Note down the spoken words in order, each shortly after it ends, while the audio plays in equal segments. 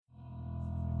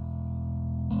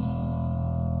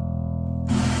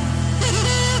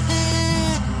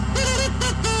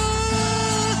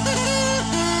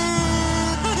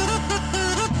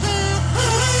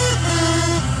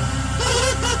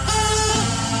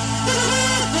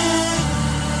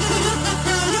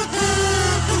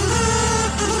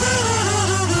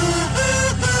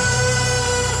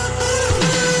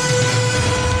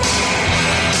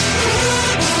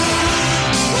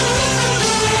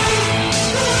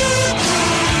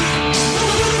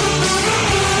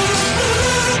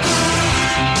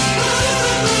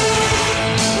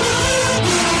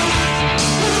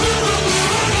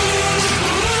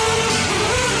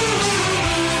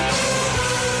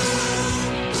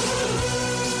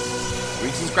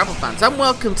Greetings, Grapple fans, and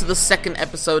welcome to the second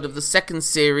episode of the second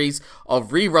series of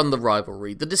Rerun the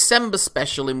Rivalry, the December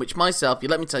special in which myself, you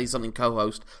let me tell you something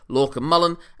co-host, Lorcan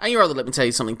Mullen, and your other let me tell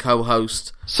you something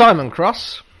co-host, Simon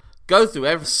Cross, go through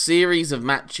every series of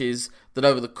matches that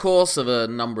over the course of a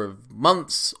number of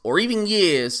months, or even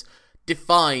years,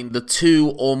 define the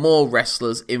two or more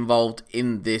wrestlers involved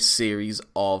in this series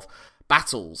of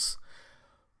battles.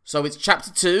 So it's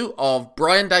Chapter 2 of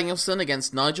Bryan Danielson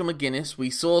against Nigel McGuinness. We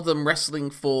saw them wrestling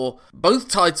for both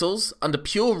titles under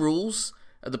pure rules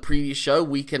at the previous show,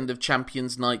 Weekend of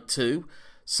Champions Night 2.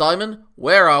 Simon,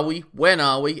 where are we, when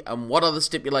are we, and what are the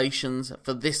stipulations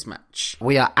for this match?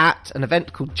 We are at an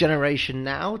event called Generation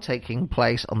Now, taking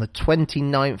place on the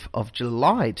 29th of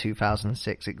July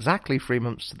 2006, exactly 3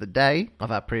 months to the day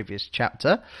of our previous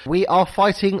chapter. We are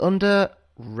fighting under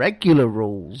regular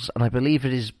rules, and I believe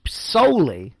it is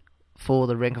solely for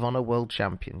the Ring of Honor World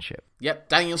Championship. Yep,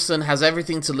 Danielson has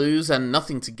everything to lose and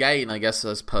nothing to gain, I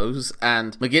suppose.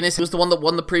 And McGuinness was the one that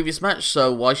won the previous match,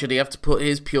 so why should he have to put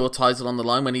his pure title on the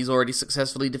line when he's already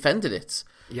successfully defended it?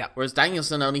 Yeah. Whereas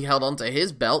Danielson only held on to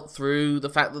his belt through the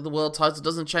fact that the world title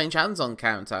doesn't change hands on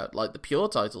count out like the pure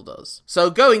title does. So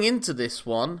going into this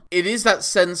one, it is that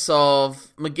sense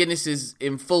of McGuinness is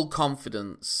in full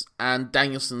confidence and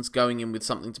Danielson's going in with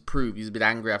something to prove. He's a bit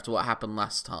angry after what happened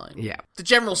last time. Yeah. The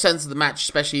general sense of the match,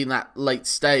 especially in that late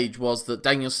stage, was that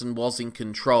Danielson was in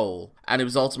control, and it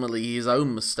was ultimately his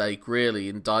own mistake, really,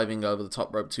 in diving over the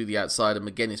top rope to the outside and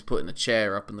McGuinness putting a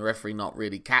chair up and the referee not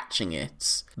really catching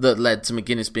it, that led to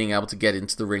McGuinness being able to get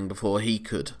into the ring before he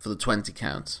could for the 20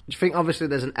 count. Do you think obviously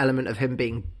there's an element of him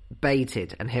being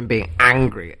baited and him being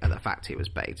angry at the fact he was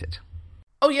baited?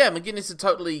 Oh yeah, McGuinness had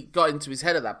totally got into his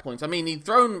head at that point. I mean, he'd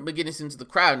thrown McGuinness into the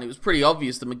crowd and it was pretty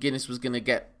obvious that McGuinness was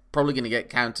probably going to get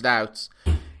counted out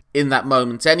in that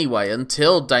moment anyway,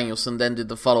 until Danielson then did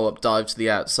the follow-up dive to the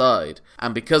outside.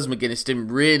 And because McGuinness didn't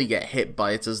really get hit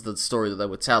by it as the story that they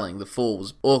were telling, the fall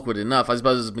was awkward enough. I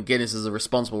suppose as McGuinness as a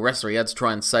responsible wrestler, he had to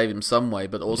try and save him some way,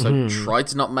 but also try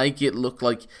to not make it look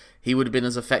like he would have been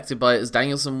as affected by it as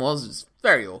Danielson was. It's a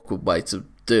very awkward way to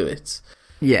do it.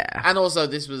 Yeah. And also,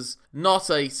 this was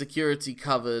not a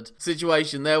security-covered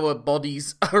situation. There were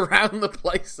bodies around the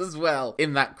place as well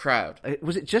in that crowd.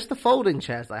 Was it just the folding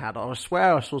chairs they had on? I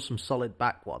swear I saw some solid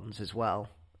back ones as well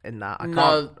in that. I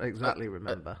can't exactly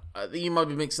remember. You might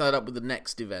be mixing that up with the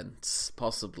next event,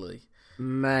 possibly.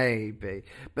 Maybe.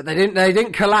 But they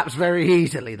didn't collapse very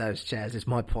easily, those chairs, is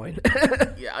my point.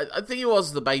 Yeah, I think it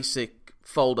was the basic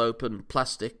fold-open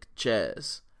plastic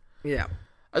chairs. Yeah.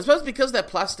 I suppose because they're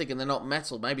plastic and they're not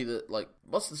metal, maybe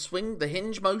what's the swing? The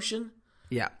hinge motion?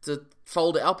 Yeah. To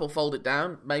fold it up or fold it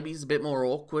down, maybe it's a bit more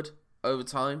awkward over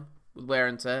time with wear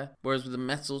and tear. Whereas with the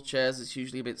metal chairs, it's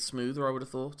usually a bit smoother, I would have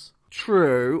thought.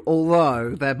 True,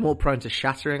 although they're more prone to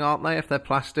shattering, aren't they, if they're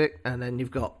plastic? And then you've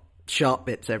got sharp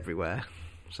bits everywhere,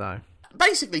 so...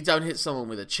 Basically, don't hit someone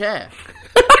with a chair.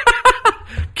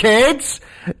 Kids,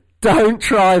 don't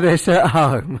try this at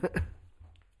home.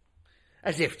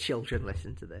 As if children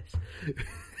listen to this.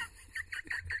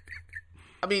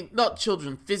 I mean, not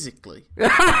children physically.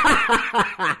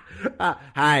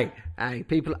 Hey,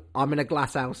 people, I'm in a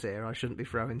glass house here. I shouldn't be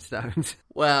throwing stones.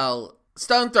 Well,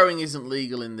 stone throwing isn't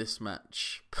legal in this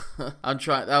match. I'm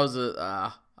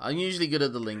usually good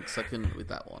at the links. I couldn't with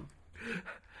that one.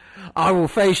 I will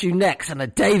face you next in a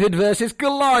David versus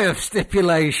Goliath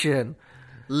stipulation.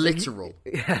 Literal.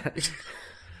 Yeah.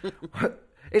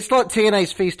 It's like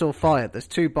TNA's Feast or Fired. There's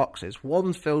two boxes.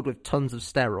 One's filled with tons of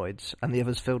steroids, and the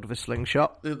other's filled with a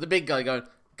slingshot. The big guy going,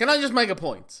 can I just make a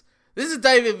point? This is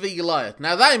David v. Goliath.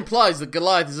 Now, that implies that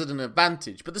Goliath is at an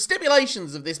advantage, but the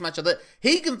stipulations of this match are that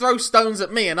he can throw stones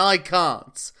at me and I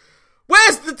can't.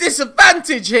 Where's the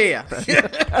disadvantage here?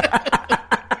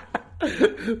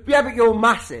 Yeah, but you're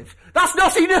massive. That's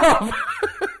not enough!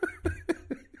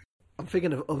 I'm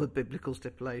thinking of other biblical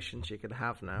stipulations you can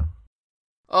have now.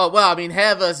 Oh, well, I mean,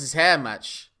 hair versus hair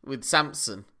match with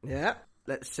Samson. Yeah.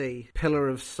 Let's see. Pillar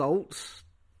of Salt.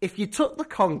 If you took the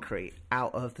concrete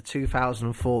out of the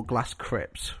 2004 glass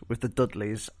crypt with the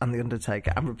Dudleys and the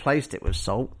Undertaker and replaced it with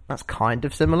salt, that's kind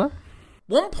of similar.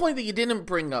 One point that you didn't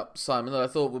bring up, Simon, that I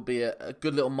thought would be a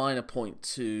good little minor point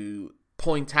to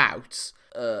point out,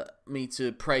 me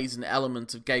to praise an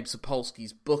element of Gabe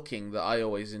Sapolsky's booking that I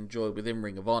always enjoy within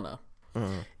Ring of Honor.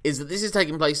 Is that this is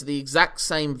taking place at the exact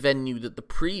same venue that the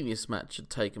previous match had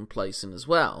taken place in as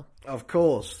well. Of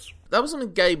course. That was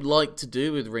something Gabe liked to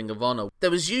do with Ring of Honor.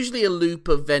 There was usually a loop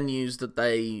of venues that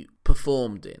they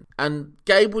performed in, and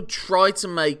Gabe would try to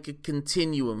make a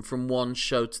continuum from one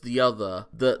show to the other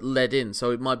that led in.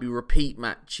 So it might be repeat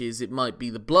matches, it might be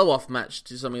the blow-off match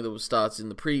to something that was started in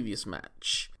the previous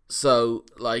match. So,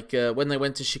 like, when they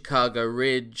went to Chicago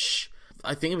Ridge,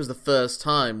 I think it was the first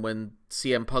time when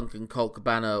CM Punk and Colt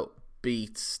Cabana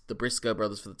beat the Briscoe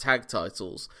brothers for the tag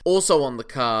titles. Also on the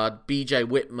card, BJ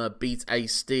Whitmer beat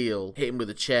Ace Steel, hit him with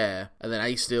a chair, and then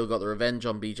Ace Steel got the revenge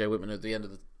on BJ Whitmer at the end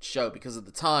of the show, because at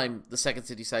the time, the Second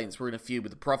City Saints were in a feud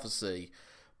with the Prophecy,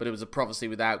 but it was a Prophecy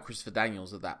without Christopher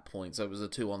Daniels at that point, so it was a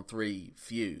 2-on-3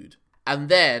 feud. And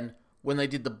then, when they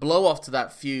did the blow-off to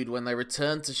that feud, when they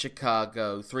returned to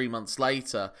Chicago 3 months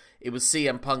later, it was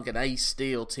CM Punk and Ace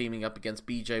Steel teaming up against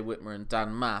BJ Whitmer and Dan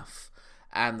Maff,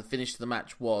 and the finish to the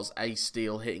match was Ace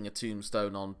Steel hitting a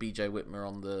tombstone on BJ Whitmer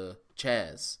on the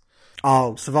chairs.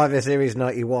 Oh, Survivor Series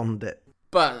 91 did it.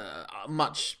 But a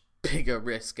much bigger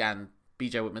risk, and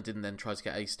BJ Whitmer didn't then try to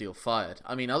get Ace Steel fired.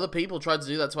 I mean, other people tried to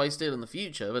do that to Ace Steel in the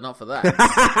future, but not for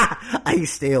that.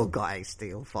 Ace Steel got Ace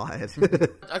Steel fired.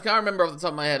 I can't remember off the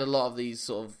top of my head a lot of these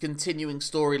sort of continuing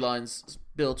storylines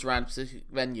built around a specific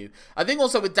venue. I think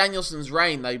also with Danielson's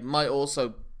reign, they might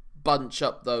also bunch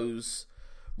up those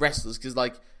wrestlers, because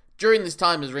like during this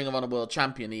time as Ring of Honor World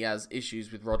Champion, he has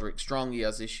issues with Roderick Strong, he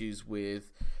has issues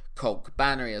with Colt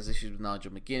Cabana, he has issues with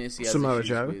Nigel McGuinness, he has Samoa issues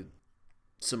Joe. with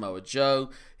Samoa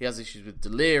Joe, he has issues with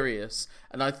Delirious,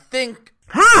 and I think...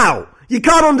 How? You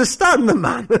can't understand the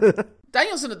man!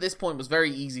 Danielson at this point was very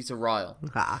easy to rile.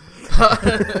 Ah.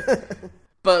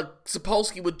 But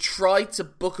Sapolsky would try to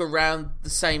book around the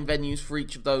same venues for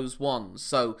each of those ones.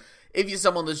 So if you're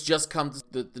someone that's just come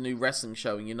to the new wrestling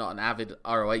show and you're not an avid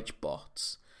ROH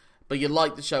bot, but you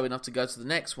like the show enough to go to the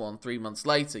next one 3 months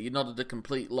later, you're not at a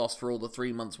complete loss for all the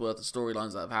 3 months worth of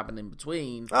storylines that have happened in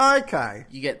between. Okay.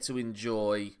 You get to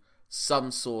enjoy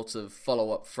some sort of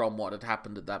follow-up from what had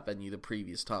happened at that venue the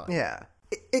previous time. Yeah.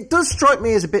 It does strike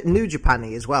me as a bit New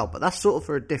Japan-y as well, but that's sort of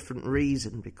for a different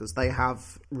reason, because they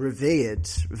have revered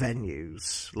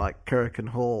venues like Kurikan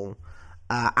Hall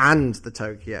and the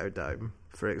Tokyo Dome,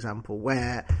 for example,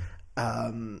 where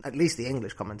at least the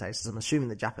English commentators, I'm assuming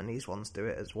the Japanese ones do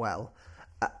it as well,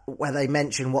 where they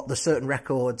mention what the certain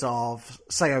records of,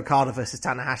 say, Okada versus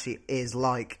Tanahashi is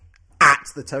like at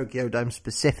the Tokyo Dome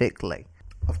specifically.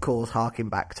 Of course, harking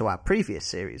back to our previous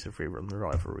series of Rerun the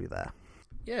Rivalry there.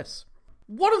 Yes.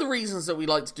 One of the reasons that we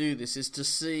like to do this is to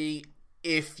see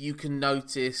if you can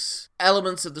notice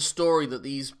elements of the story that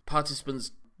these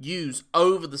participants use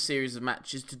over the series of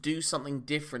matches to do something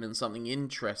different and something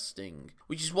interesting.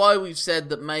 Which is why we've said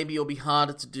that maybe it'll be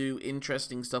harder to do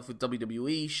interesting stuff with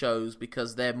WWE shows,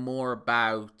 because they're more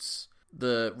about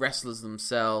the wrestlers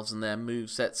themselves and their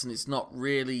movesets, and it's not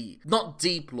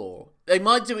deep lore. They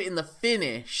might do it in the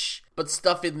finish, but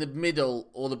stuff in the middle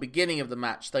or the beginning of the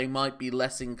match, they might be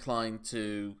less inclined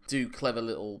to do clever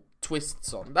little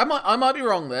twists on. I might be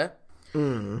wrong there.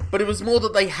 But it was more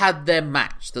that they had their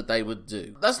match that they would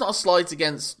do. That's not a slight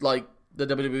against, like, the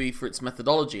WWE for its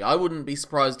methodology. I wouldn't be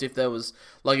surprised if there was,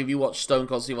 like, if you watched Stone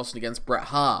Cold Steve Austin against Bret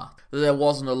Hart, that there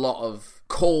wasn't a lot of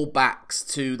callbacks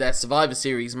to their Survivor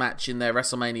Series match in their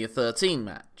WrestleMania 13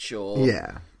 match, or...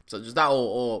 Yeah. So just that,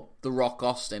 or The Rock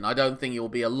Austin. I don't think it will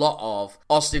be a lot of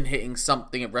Austin hitting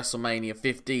something at WrestleMania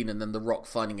 15 and then The Rock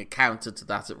finding a counter to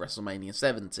that at WrestleMania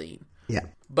 17. Yeah.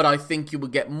 But I think you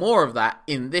would get more of that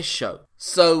in this show.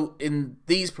 So in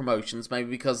these promotions, maybe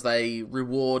because they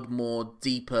reward more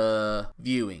deeper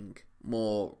viewing,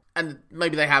 and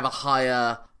maybe they have a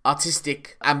higher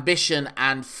artistic ambition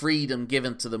and freedom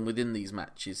given to them within these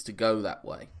matches to go that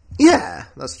way. Yeah,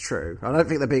 that's true. I don't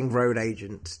think they're being road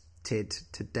agented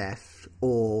to death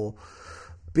or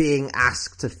being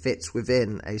asked to fit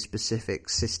within a specific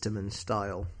system and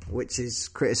style, which is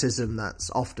criticism that's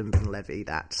often been levied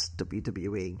at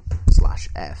WWE/F.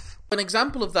 An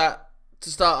example of that,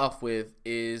 to start off with,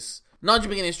 is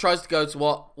Nigel McGuinness tries to go to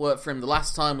what worked for him the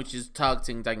last time, which is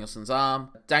targeting Danielson's arm.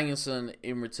 Danielson,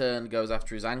 in return, goes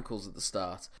after his ankles at the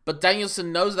start. But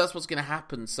Danielson knows that's what's going to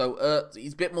happen, so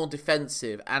he's a bit more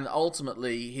defensive, and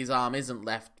ultimately his arm isn't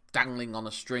left dangling on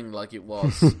a string like it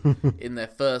was in their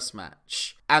first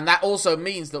match. And that also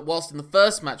means that whilst in the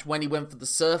first match, when he went for the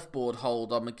surfboard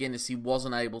hold on McGuinness, he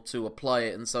wasn't able to apply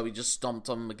it, and so he just stomped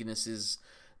on McGuinness's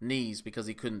knees because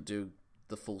he couldn't do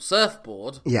the full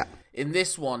surfboard. Yeah. In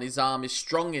this one, his arm is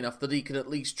strong enough that he could at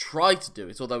least try to do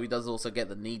it, although he does also get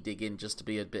the knee dig in just to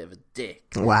be a bit of a dick.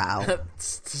 Wow. To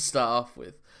start off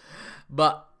with.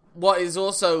 But what is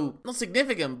also not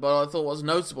significant, but I thought was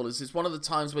notable, is it's one of the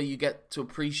times where you get to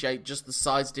appreciate just the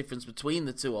size difference between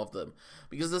the two of them.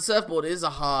 Because the surfboard is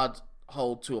a hard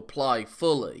hold to apply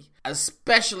fully,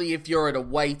 especially if you're at a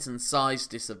weight and size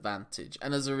disadvantage.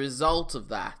 And as a result of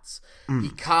that, he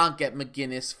can't get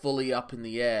McGuinness fully up in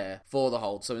the air for the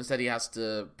hold. So instead he has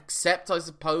to accept, I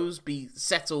suppose,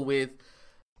 settle with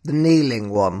the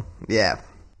kneeling one. Yeah.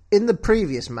 In the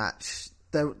previous match,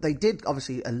 they did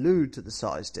obviously allude to the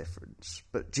size difference,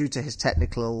 but due to his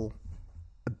technical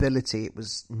ability, it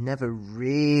was never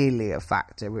really a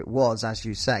factor. It was, as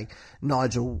you say,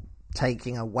 Nigel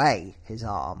taking away his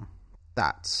arm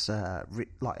that's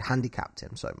handicapped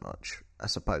him so much, I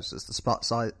suppose, as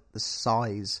the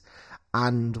size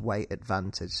and weight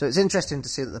advantage. So it's interesting to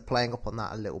see that they're playing up on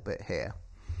that a little bit here.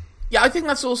 Yeah, I think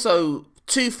that's also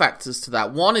two factors to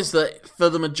that. One is that for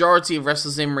the majority of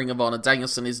wrestlers in Ring of Honor,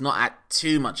 Danielson is not at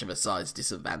too much of a size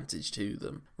disadvantage to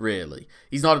them, really.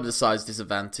 He's not at a size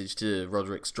disadvantage to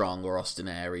Roderick Strong or Austin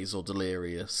Aries or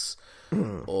Delirious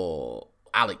or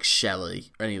Alex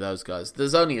Shelley or any of those guys.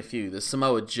 There's only a few. There's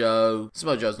Samoa Joe.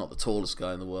 Samoa Joe's not the tallest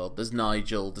guy in the world. There's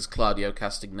Nigel. There's Claudio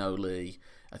Castagnoli.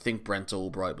 I think Brent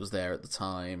Albright was there at the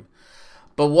time.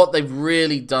 But what they've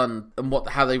really done and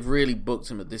how they've really booked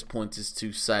him at this point is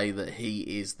to say that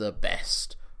he is the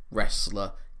best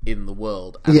wrestler in the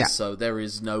world. And so there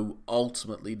is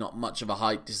ultimately not much of a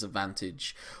height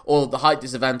disadvantage. Or the height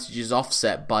disadvantage is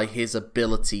offset by his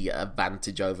ability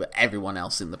advantage over everyone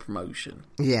else in the promotion.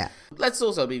 Yeah. Let's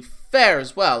also be fair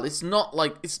as well. It's not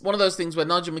like, it's one of those things where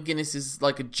Nigel McGuinness is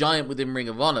like a giant within Ring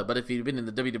of Honor, but if he'd been in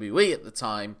the WWE at the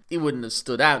time, he wouldn't have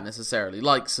stood out necessarily,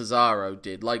 like Cesaro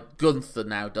did, like Gunther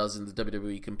now does in the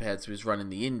WWE compared to his run in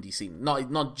the indie scene.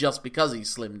 Not just because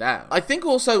he's slimmed down. I think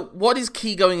also what is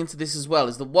key going into this as well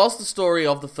is that whilst the story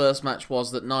of the first match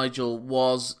was that Nigel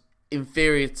was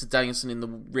inferior to Danielson in the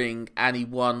ring, and he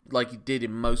won like he did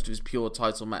in most of his pure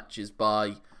title matches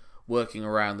by working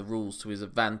around the rules to his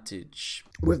advantage.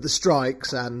 With the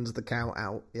strikes and the count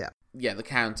out, yeah. Yeah, the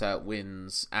count out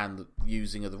wins and the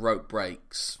using of the rope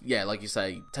breaks. Yeah, like you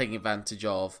say, taking advantage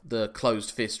of the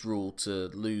closed fist rule to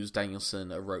lose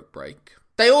Danielson a rope break.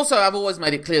 They also have always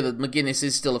made it clear that McGuinness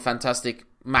is still a fantastic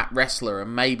mat wrestler,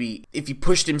 and maybe if he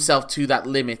pushed himself to that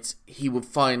limit, he would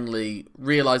finally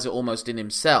realise it almost in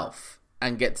himself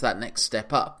and get to that next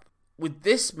step up. With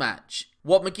this match,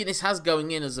 what McGuinness has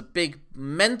going in as a big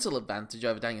mental advantage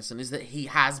over Danielson is that he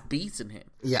has beaten him.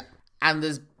 Yeah. And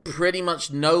there's pretty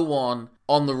much no one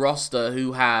on the roster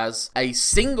who has a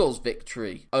singles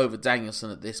victory over Danielson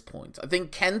at this point. I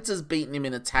think Kent has beaten him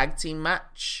in a tag team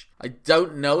match. I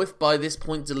don't know if by this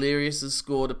point Delirious has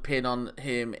scored a pin on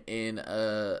him in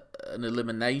an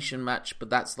elimination match, but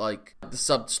that's like the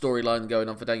sub-storyline going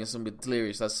on for Danielson with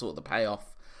Delirious. That's sort of the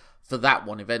payoff for that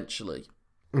one eventually.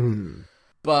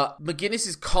 But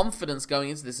McGuinness's confidence going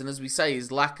into this, and as we say,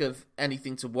 his lack of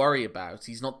anything to worry about,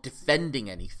 he's not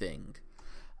defending anything,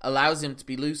 allows him to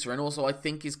be looser. And also I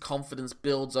think his confidence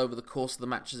builds over the course of the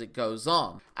match as it goes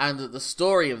on. And that the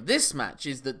story of this match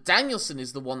is that Danielson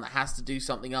is the one that has to do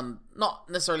something not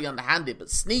necessarily underhanded,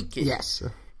 but sneaky. Yes.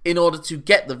 In order to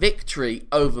get the victory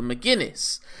over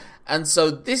McGuinness. And so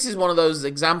this is one of those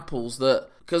examples that,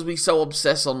 because we so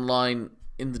obsess online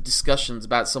in the discussions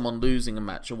about someone losing a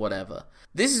match or whatever,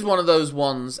 this is one of those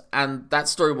ones, and that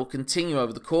story will continue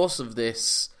over the course of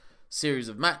this series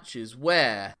of matches,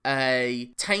 where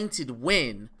a tainted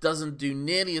win doesn't do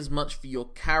nearly as much for your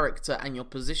character and your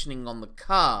positioning on the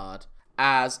card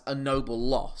as a noble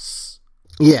loss.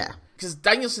 Yeah. Because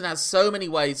Danielson has so many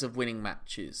ways of winning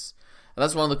matches. And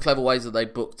that's one of the clever ways that they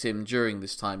booked him during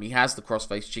this time. He has the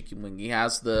crossface chicken wing. He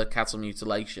has the cattle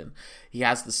mutilation. He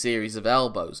has the series of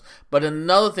elbows. But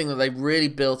another thing that they've really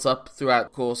built up throughout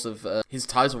the course of his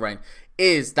title reign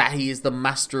is that he is the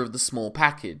master of the small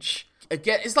package.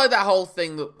 Again, it's like that whole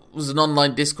thing that was an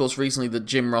online discourse recently that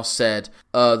Jim Ross said,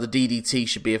 the DDT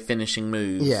should be a finishing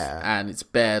move. Yeah. And it's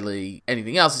barely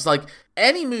anything else. It's like,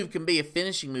 any move can be a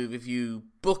finishing move if you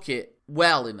book it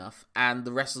well enough and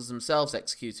the wrestlers themselves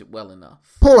execute it well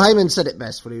enough. Paul Heyman said it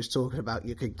best when he was talking about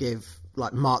you could give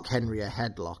like Mark Henry a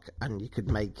headlock and you could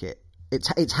make it.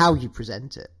 It's how you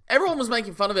present it. Everyone was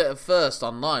making fun of it at first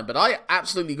online, but I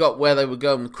absolutely got where they were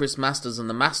going with Chris Masters and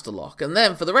the Master Lock. And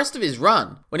then for the rest of his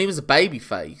run, when he was a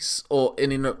babyface or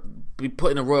be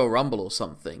put in a Royal Rumble or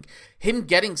something, him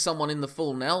getting someone in the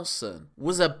full Nelson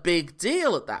was a big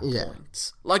deal at that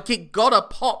point. Like, it got a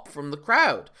pop from the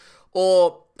crowd.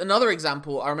 Or another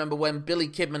example, I remember when Billy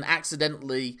Kidman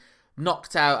accidentally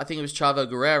knocked out, I think it was Chavo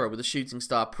Guerrero with a shooting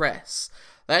star press.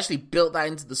 They actually built that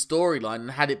into the storyline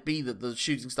and had it be that the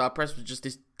shooting star press was just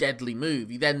this deadly move.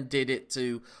 He then did it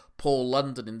to Paul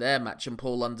London in their match, and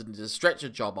Paul London did a stretcher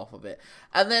job off of it.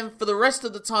 And then for the rest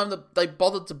of the time that they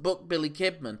bothered to book Billy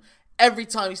Kidman, every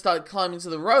time he started climbing to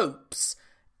the ropes,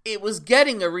 it was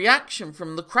getting a reaction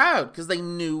from the crowd because they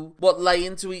knew what lay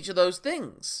into each of those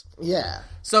things. Yeah.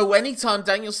 So anytime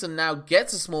Danielson now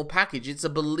gets a small package, it's a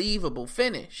believable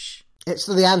finish. It's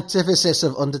the antithesis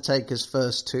of Undertaker's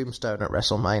first tombstone at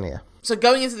WrestleMania. So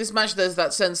going into this match, there's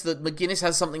that sense that McGuinness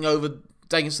has something over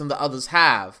Danielson that others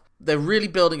have. They're really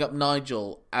building up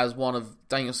Nigel as one of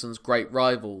Danielson's great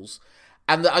rivals.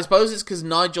 And I suppose it's because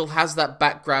Nigel has that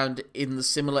background in the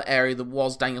similar area that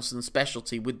was Danielson's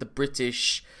specialty with the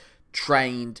British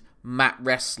trained mat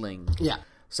wrestling. Yeah.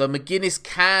 So McGuinness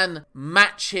can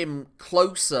match him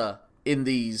closer in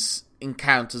these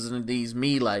encounters and in these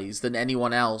melees than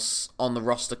anyone else on the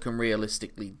roster can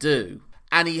realistically do.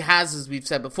 And he has, as we've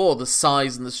said before, the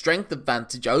size and the strength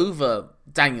advantage over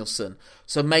Danielson.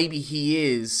 So maybe he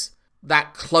is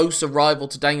that closer rival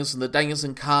to Danielson, that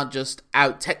Danielson can't just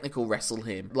out-technical wrestle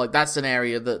him. Like, that's an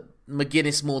area that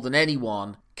McGuinness, more than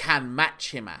anyone, can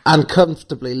match him at. And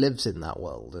comfortably lives in that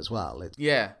world as well.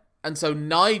 Yeah. And so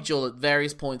Nigel, at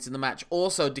various points in the match,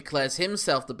 also declares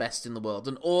himself the best in the world,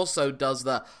 and also does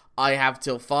the I have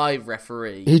till 5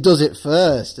 referee. He does it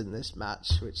first in this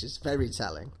match, which is very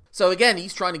telling. So again,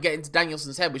 he's trying to get into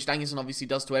Danielson's head, which Danielson obviously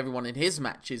does to everyone in his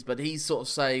matches, but he's sort of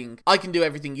saying, I can do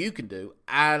everything you can do,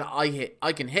 and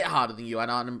I can hit harder than you,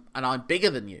 and I'm bigger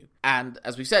than you. And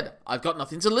as we said, I've got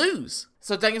nothing to lose.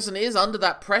 So Danielson is under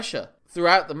that pressure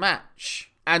throughout the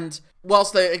match. And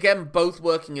whilst they're, again, both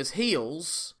working as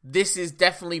heels, this is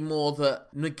definitely more that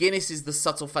McGuinness is the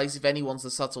subtle face, if anyone's the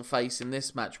subtle face in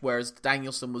this match, whereas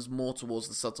Danielson was more towards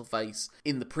the subtle face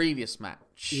in the previous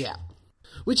match. Yeah.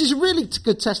 Which is a really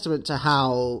good testament to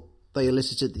how they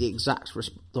elicited the exact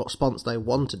response they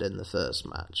wanted in the first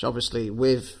match. Obviously,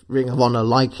 with Ring of Honor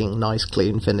liking nice,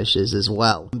 clean finishes as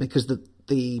well. Because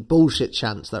the bullshit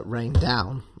chants that rained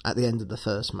down at the end of the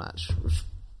first match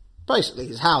basically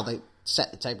is how they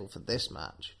set the table for this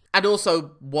match. And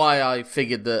also why I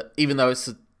figured that even though it's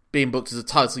being booked as a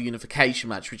title unification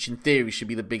match, which in theory should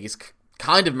be the biggest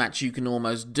kind of match you can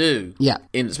almost do,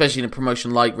 especially in a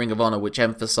promotion like Ring of Honor, which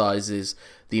emphasizes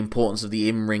the importance of the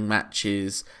in-ring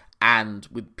matches and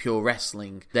with pure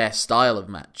wrestling, their style of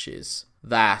matches,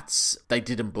 that they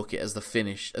didn't book it as the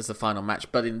finish, as the final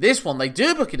match. But in this one, they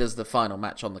do book it as the final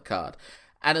match on the card.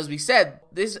 And as we said,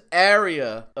 this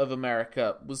area of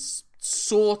America was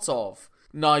sort of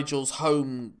Nigel's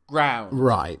home ground.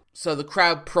 Right. So the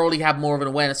crowd probably had more of an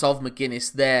awareness of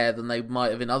McGuinness there than they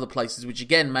might have in other places, which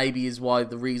again maybe is why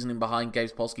the reasoning behind Gabe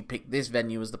Sapolsky picked this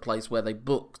venue as the place where they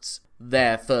booked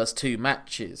their first 2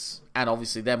 matches. And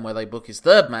obviously then where they book his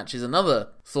 3rd match is another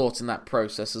thought in that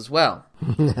process as well.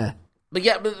 But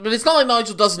yeah, but it's not like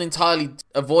Nigel doesn't entirely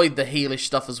avoid the heelish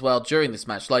stuff as well during this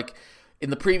match. Like, in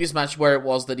the previous match where it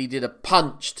was that he did a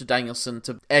punch to Danielson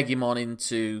to egg him on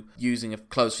into using a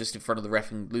closed fist in front of the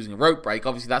ref and losing a rope break.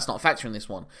 Obviously, that's not a factor in this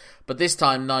one. But this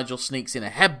time, Nigel sneaks in a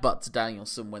headbutt to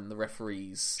Danielson when the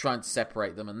referee's trying to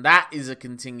separate them. And that is a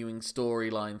continuing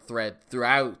storyline thread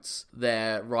throughout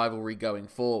their rivalry going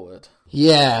forward.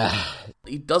 Yeah.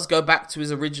 He does go back to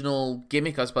his original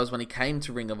gimmick, I suppose, when he came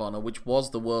to Ring of Honor, which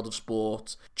was the World of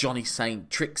Sport, Johnny Saint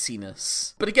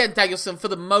tricksiness. But again, Danielson, for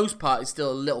the most part, is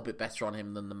still a little bit better on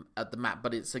him than at the mat.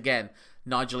 But it's, again,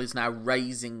 Nigel is now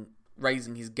raising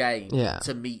his game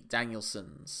to meet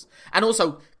Danielson's. And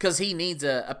also, because he needs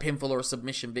a pinfall or a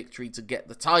submission victory to get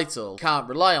the title, can't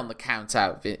rely on the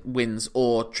count-out wins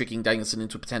or tricking Danielson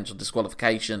into a potential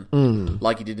disqualification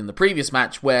like he did in the previous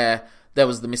match, where there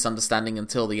was the misunderstanding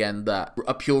until the end that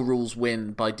a pure rules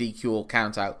win by DQ or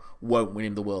count-out won't win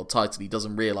him the world title. He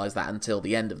doesn't realise that until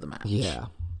the end of the match. Yeah.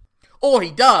 Or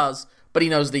he does, but he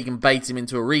knows that he can bait him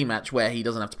into a rematch where he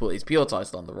doesn't have to put his pure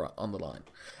title on the line.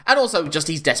 And also, just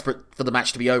he's desperate for the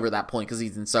match to be over at that point because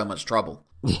he's in so much trouble.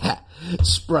 Yeah,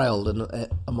 sprailed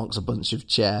amongst a bunch of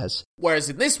chairs. Whereas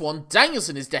in this one,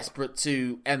 Danielson is desperate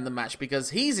to end the match because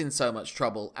he's in so much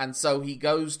trouble, and so he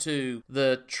goes to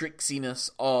the tricksiness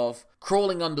of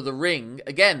crawling under the ring,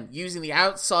 again, using the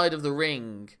outside of the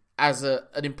ring as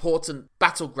an important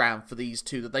battleground for these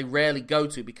two that they rarely go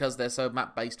to because they're so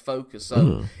map-based focused.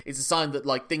 So it's a sign that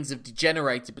like things have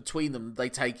degenerated between them. They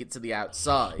take it to the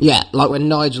outside. Yeah, like when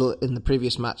Nigel in the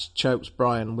previous match chokes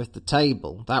Brian with the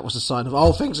table. That was a sign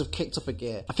of, things have kicked up a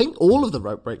gear. I think all of the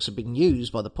rope breaks have been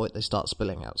used by the point they start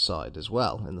spilling outside as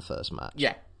well in the first match.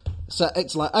 Yeah. So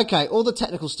it's like, okay, all the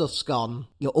technical stuff's gone.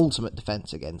 Your ultimate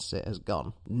defense against it has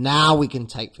gone. Now we can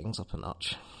take things up a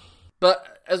notch.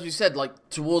 But as we said, like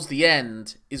towards the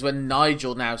end is when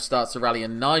Nigel now starts to rally,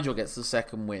 and Nigel gets the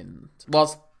second win.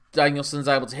 Whilst Danielson's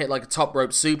able to hit like a top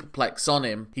rope superplex on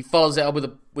him, he follows it up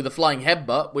with a flying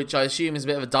headbutt, which I assume is a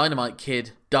bit of a Dynamite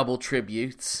Kid double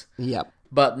tribute. Yep.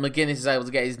 But McGuinness is able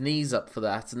to get his knees up for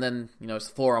that, and then, it's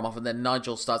the forearm off, and then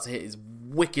Nigel starts to hit his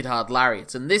wicked hard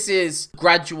lariat. And this is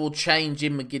gradual change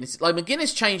in McGuinness. Like,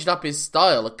 McGuinness changed up his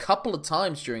style a couple of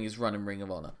times during his run in Ring of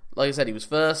Honor. Like I said, he was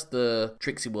first the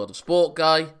Trixie World of Sport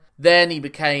guy. Then he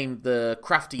became the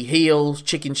crafty heel,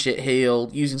 chicken shit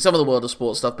heel, using some of the World of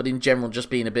Sport stuff, but in general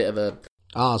just being a bit of a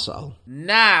arsehole.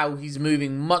 Now he's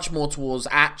moving much more towards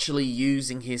actually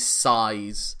using his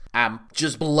size and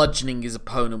just bludgeoning his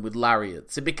opponent with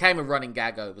lariats. It became a running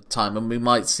gag over time, and we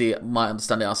might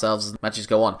understand it ourselves as the matches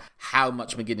go on, how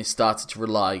much McGuinness started to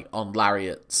rely on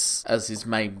lariats as his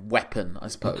main weapon, I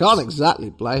suppose. You can't exactly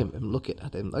blame him looking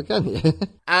at him, though, can you?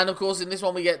 And, of course, in this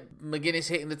one we get McGuinness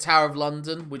hitting the Tower of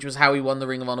London, which was how he won the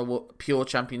Ring of Honor Pure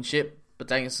Championship. But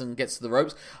Danielson gets to the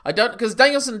ropes. Because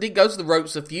Danielson did go to the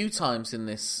ropes a few times in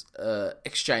this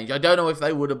exchange. I don't know if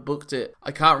they would have booked it.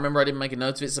 I can't remember. I didn't make a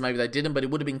note of it, so maybe they didn't. But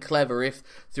it would have been clever if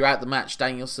throughout the match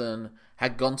Danielson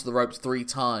had gone to the ropes 3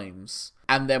 times,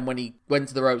 and then when he went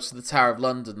to the ropes to the Tower of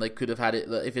London, they could have had it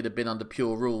that if it had been under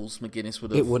pure rules, McGuinness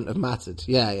would have. It wouldn't have mattered.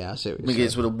 Yeah, I see what you're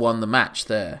McGuinness saying. would have won the match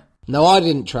there. No, I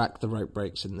didn't track the rope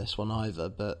breaks in this one either,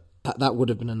 but that would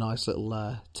have been a nice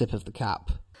little tip of the cap.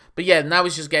 But yeah, now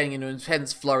he's just getting into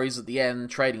intense flurries at the end,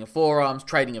 trading of forearms,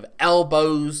 trading of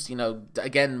elbows,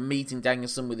 again, meeting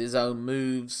Danielson with his own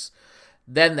moves.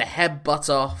 Then the headbutt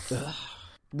off.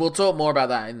 We'll talk more about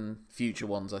that in future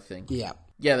ones, I think. Yeah.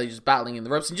 Yeah, they're just battling in the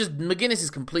ropes. And just McGuinness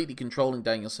is completely controlling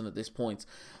Danielson at this point.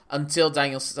 Until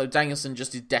Danielson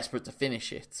just is desperate to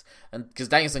finish it. And because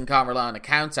Danielson can't rely on a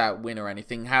count-out win or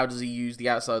anything, how does he use the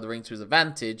outside of the ring to his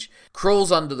advantage?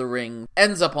 Crawls under the ring,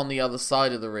 ends up on the other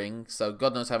side of the ring, so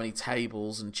God knows how many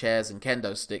tables and chairs and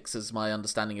kendo sticks is my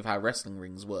understanding of how wrestling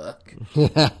rings work.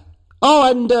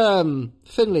 Oh, and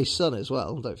Finley's son as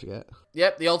well, don't forget.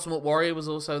 Yep, the Ultimate Warrior was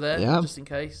also there, just in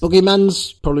case.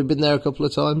 Boogeyman's probably been there a couple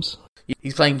of times.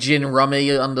 He's playing gin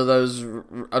rummy under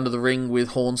the ring with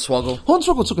Hornswoggle.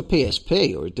 Hornswoggle took a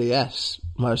PSP or a DS,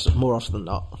 more often than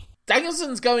not.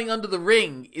 Danielson's going under the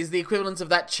ring is the equivalent of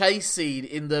that chase scene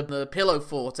in the Pillow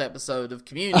Fort episode of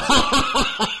Community.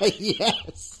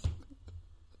 Yes.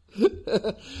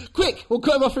 Quick, we'll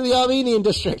cut him off from the Armenian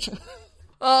district.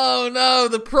 Oh no,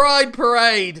 the Pride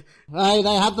Parade! Hey,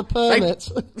 they have the permit.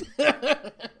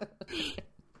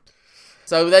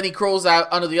 So then he crawls out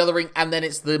under the other ring, and then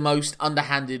it's the most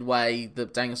underhanded way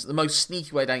that the most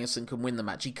sneaky way Danielson can win the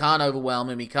match. He can't overwhelm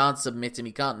him, he can't submit him,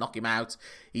 he can't knock him out.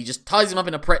 He just ties him up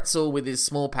in a pretzel with his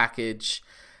small package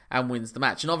and wins the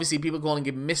match. And obviously people calling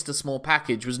him Mr. Small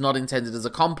Package was not intended as a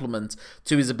compliment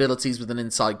to his abilities with an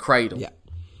inside cradle. Yeah.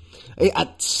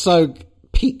 At so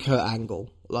peak Kurt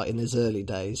Angle, like in his early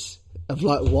days, of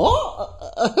like,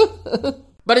 what?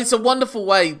 But it's a wonderful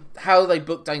way how they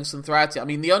book Danielson throughout it. I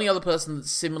mean, the only other person that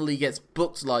similarly gets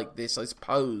booked like this, I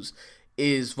suppose,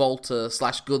 is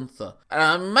Walter/Gunther. And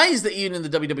I'm amazed that even in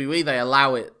the WWE they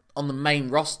allow it on the main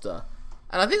roster.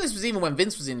 And I think this was even when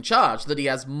Vince was in charge, that he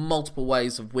has multiple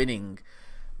ways of winning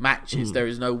matches. There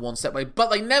is no one set way. But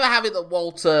they never have it that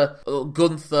Walter or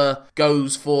Gunther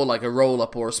goes for like a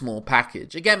roll-up or a small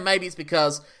package. Again, maybe it's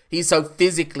because he's so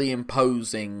physically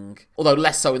imposing, although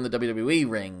less so in the WWE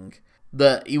ring,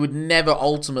 that he would never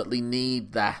ultimately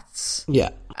need that. Yeah.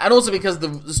 And also because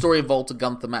the story of Walter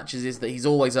Gunther matches is that he's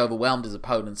always overwhelmed his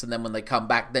opponents, and then when they come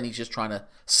back, then he's just trying to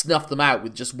snuff them out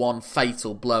with just one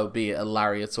fatal blow, be it a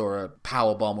lariat or a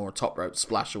powerbomb or a top rope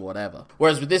splash or whatever.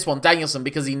 Whereas with this one, Danielson,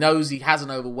 because he knows he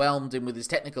hasn't overwhelmed him with his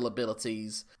technical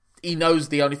abilities, he knows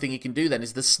the only thing he can do then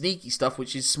is the sneaky stuff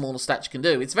which his smaller stature can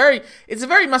do. It's a very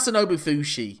Masanobu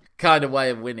Fushi kind of way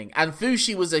of winning. And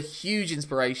Fushi was a huge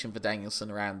inspiration for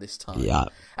Danielson around this time. Yeah.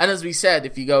 And as we said,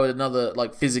 if you go at another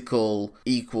like physical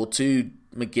equal to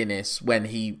McGuinness when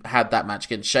he had that match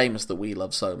against Sheamus that we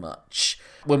love so much,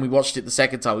 when we watched it the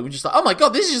second time, we were just like, oh my god,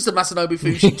 this is just a Masanobu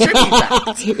Fushi tribute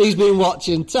act. He's been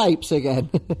watching tapes again.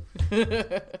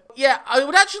 Yeah, I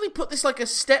would actually put this like a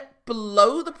step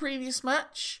below the previous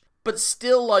match, but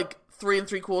still like 3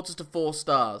 3/4 to 4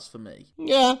 stars for me.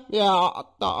 Yeah,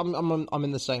 I'm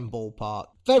in the same ballpark.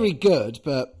 Very good,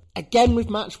 but again with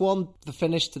match 1, the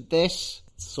finish to this,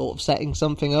 sort of setting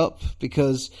something up,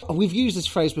 because we've used this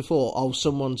phrase before,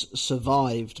 someone's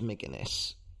survived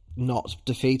McGuinness, not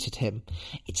defeated him.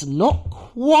 It's not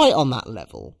quite on that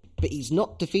level, but he's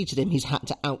not defeated him, he's had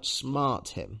to outsmart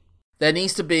him. There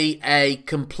needs to be a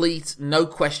complete, no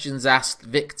questions asked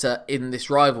victor in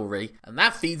this rivalry. And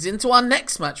that feeds into our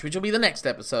next match, which will be the next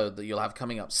episode that you'll have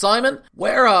coming up. Simon,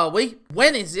 where are we?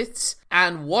 When is it?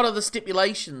 And what are the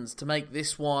stipulations to make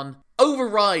this one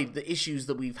override the issues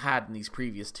that we've had in these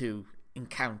previous 2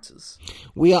 encounters?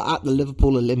 We are at the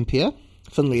Liverpool Olympia.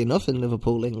 Funnily enough, in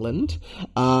Liverpool, England.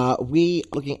 We are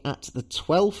looking at the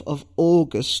 12th of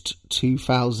August,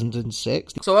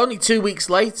 2006. So only 2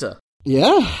 weeks later.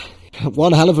 Yeah.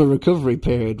 One hell of a recovery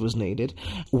period was needed.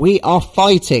 We are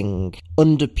fighting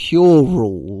under pure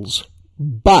rules,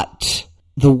 but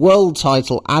the world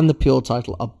title and the pure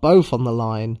title are both on the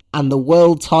line, and the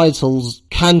world titles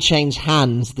can change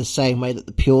hands the same way that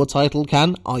the pure title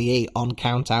can, i.e. on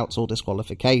countouts or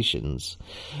disqualifications.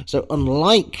 So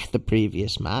unlike the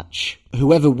previous match,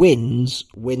 whoever wins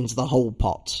the whole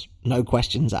pot. No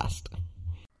questions asked.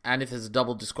 And if there's a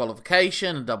double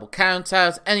disqualification, a double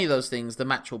countout, any of those things, the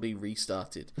match will be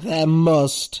restarted. There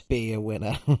must be a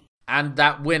winner. And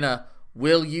that winner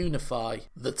will unify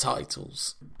the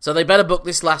titles. So they better book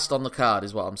this last on the card,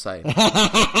 is what I'm saying.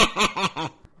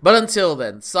 But until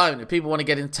then, Simon, if people want to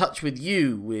get in touch with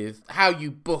you with how you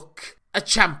book a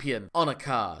champion on a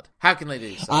card, how can they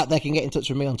do so? They can get in touch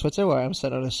with me on Twitter, where I'm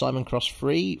set on as Simon Cross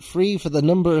Free for the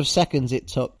number of seconds it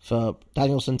took for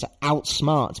Danielson to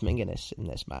outsmart McGuinness in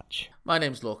this match. My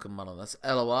name's Lorcan Mullen. That's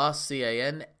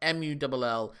LORCANMULLAN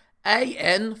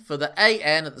for the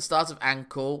AN at the start of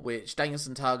Ankle, which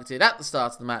Danielson targeted at the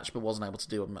start of the match but wasn't able to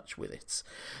do much with it.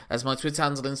 As my Twitter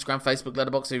handle, Instagram, Facebook,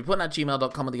 Letterboxd. If you put in at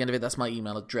gmail.com at the end of it, that's my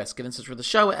email address. Get in touch with the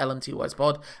show at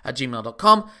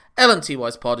lntwisepod@gmail.com.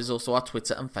 lntwisepod is also our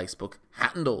Twitter and Facebook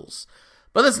handles.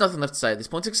 But there's nothing left to say at this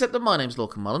point except that my name's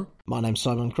Lorcan Mullen. My name's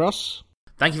Simon Cross.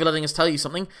 Thank you for letting us tell you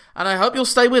something, and I hope you'll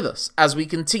stay with us as we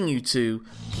continue to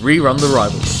rerun the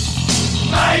rivalry.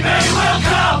 Maybe we'll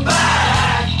come back.